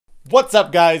What's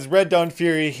up guys,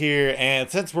 RedDawnFury here, and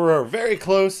since we're very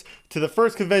close to the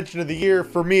first convention of the year,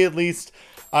 for me at least,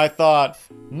 I thought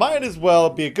might as well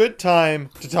be a good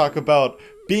time to talk about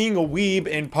being a weeb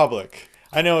in public.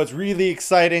 I know it's really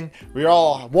exciting, we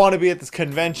all want to be at this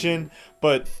convention,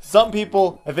 but some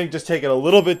people I think just take it a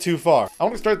little bit too far. I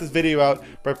want to start this video out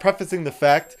by prefacing the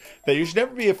fact that you should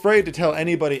never be afraid to tell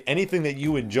anybody anything that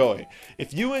you enjoy.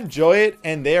 If you enjoy it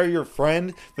and they are your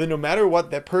friend, then no matter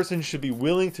what, that person should be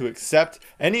willing to accept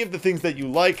any of the things that you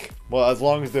like, well, as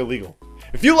long as they're legal.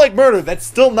 If you like murder, that's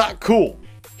still not cool.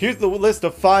 Here's the list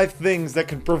of 5 things that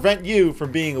can prevent you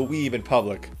from being a weeb in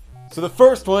public. So the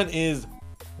first one is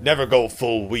never go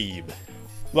full weeb.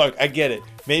 Look, I get it.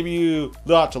 Maybe you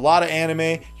watch a lot of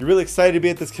anime, you're really excited to be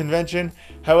at this convention.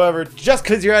 However, just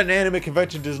because you're at an anime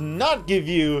convention does not give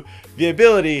you the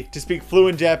ability to speak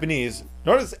fluent Japanese.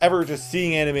 Nor does ever just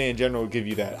seeing anime in general give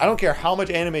you that. I don't care how much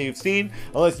anime you've seen,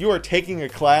 unless you are taking a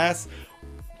class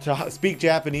to speak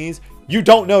Japanese, you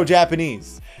don't know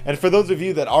Japanese. And for those of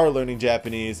you that are learning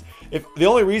Japanese, if the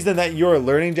only reason that you're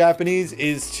learning Japanese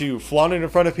is to flaunt it in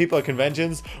front of people at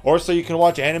conventions, or so you can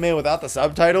watch anime without the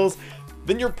subtitles,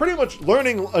 then you're pretty much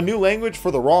learning a new language for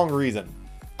the wrong reason.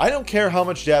 I don't care how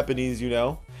much Japanese you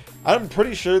know. I'm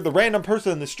pretty sure the random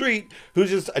person in the street who's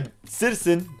just a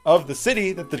citizen of the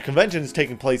city that the convention is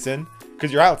taking place in,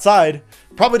 because you're outside,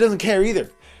 probably doesn't care either.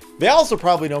 They also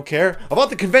probably don't care about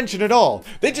the convention at all.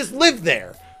 They just live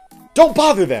there. Don't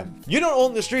bother them. You don't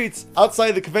own the streets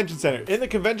outside the convention center. In the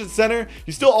convention center,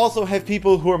 you still also have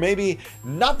people who are maybe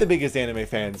not the biggest anime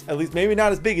fans, at least maybe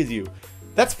not as big as you.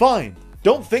 That's fine.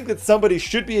 Don't think that somebody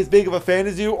should be as big of a fan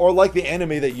as you or like the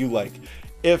anime that you like.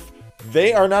 If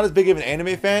they are not as big of an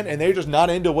anime fan and they're just not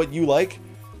into what you like,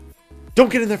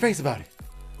 don't get in their face about it.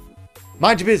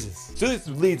 Mind your business. So this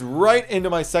leads right into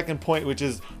my second point, which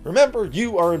is remember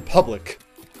you are in public.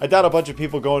 I doubt a bunch of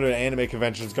people going to an anime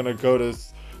convention is going to go to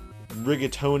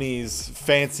rigatoni's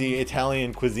fancy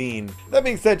Italian cuisine. That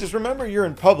being said, just remember you're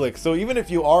in public, so even if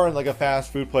you are in like a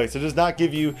fast food place, it does not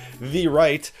give you the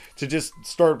right to just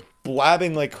start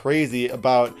blabbing like crazy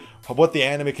about what the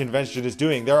anime convention is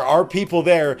doing. There are people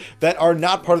there that are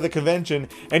not part of the convention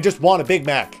and just want a Big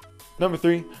Mac. Number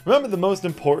 3, remember the most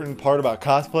important part about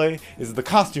cosplay is the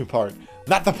costume part,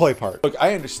 not the play part. Look,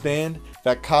 I understand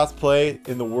that cosplay,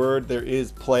 in the word there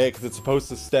is play because it's supposed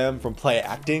to stem from play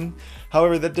acting.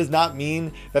 However, that does not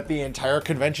mean that the entire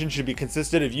convention should be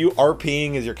consistent of you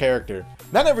RPing as your character.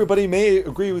 Not everybody may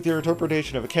agree with your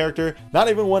interpretation of a character. Not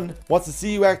everyone wants to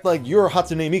see you act like you're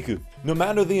Hatsune Miku. No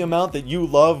matter the amount that you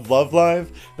love Love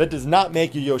Live, that does not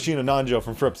make you Yoshino Nanjo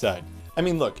from Fripside. I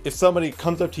mean, look, if somebody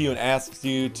comes up to you and asks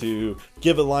you to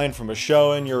give a line from a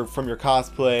show from your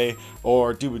cosplay,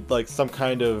 or do like some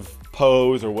kind of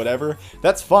pose or whatever,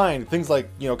 that's fine. Things like,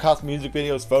 you know, cosplay music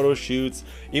videos, photo shoots,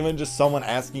 even just someone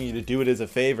asking you to do it as a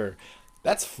favor,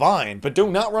 that's fine. But do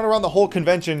not run around the whole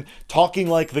convention talking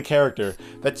like the character.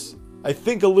 That's, I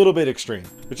think, a little bit extreme.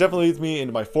 Which definitely leads me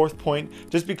into my 4th point.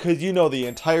 Just because you know the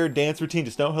entire dance routine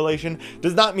to Snow Halation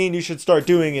does not mean you should start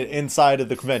doing it inside of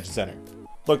the convention center.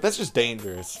 Look, that's just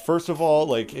dangerous. First of all,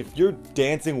 like, if you're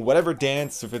dancing whatever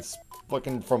dance, if it's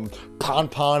fucking from Pon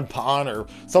Pon Pon or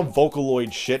some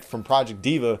Vocaloid shit from Project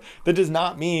Diva, that does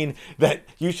not mean that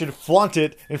you should flaunt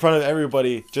it in front of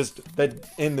everybody just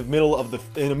that in the middle of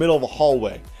a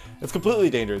hallway. It's completely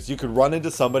dangerous. You could run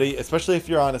into somebody, especially if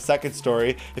you're on a 2nd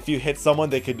story. If you hit someone,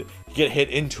 they could get hit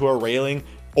into a railing,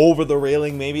 over the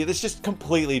railing maybe. That's just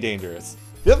completely dangerous.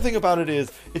 The other thing about it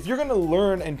is, if you're going to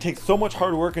learn and take so much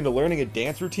hard work into learning a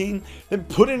dance routine, then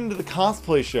put it into the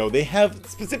cosplay show. They have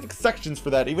specific sections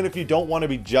for that, even if you don't want to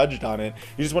be judged on it.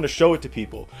 You just want to show it to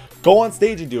people. Go on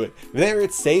stage and do it. There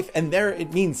it's safe, and there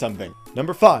it means something.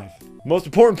 Number 5, most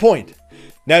important point.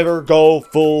 Never go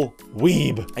full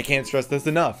weeb. I can't stress this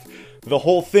enough. The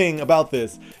whole thing about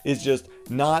this is just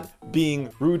not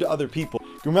being rude to other people.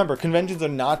 Remember, conventions are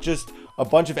not just a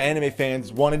bunch of anime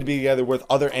fans wanting to be together with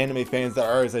other anime fans that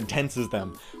are as intense as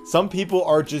them. Some people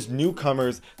are just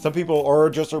newcomers. Some people are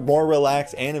just more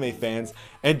relaxed anime fans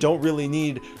and don't really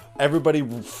need everybody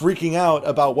freaking out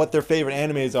about what their favorite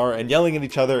animes are and yelling at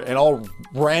each other and all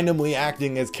randomly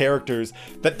acting as characters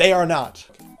that they are not.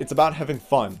 It's about having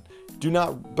fun.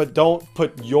 Don't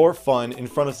put your fun in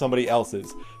front of somebody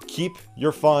else's. Keep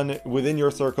your fun within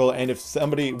your circle, and if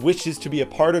somebody wishes to be a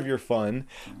part of your fun,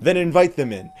 then invite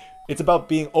them in. It's about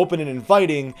being open and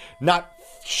inviting, not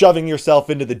shoving yourself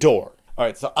into the door.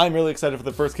 Alright, so I'm really excited for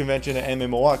the first convention at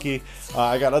Anime Milwaukee.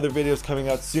 I got other videos coming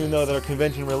out soon though that are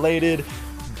convention related.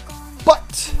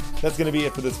 But that's going to be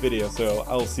it for this video, so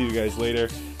I'll see you guys later.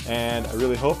 And I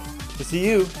really hope to see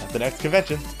you at the next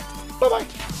convention. Bye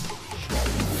bye!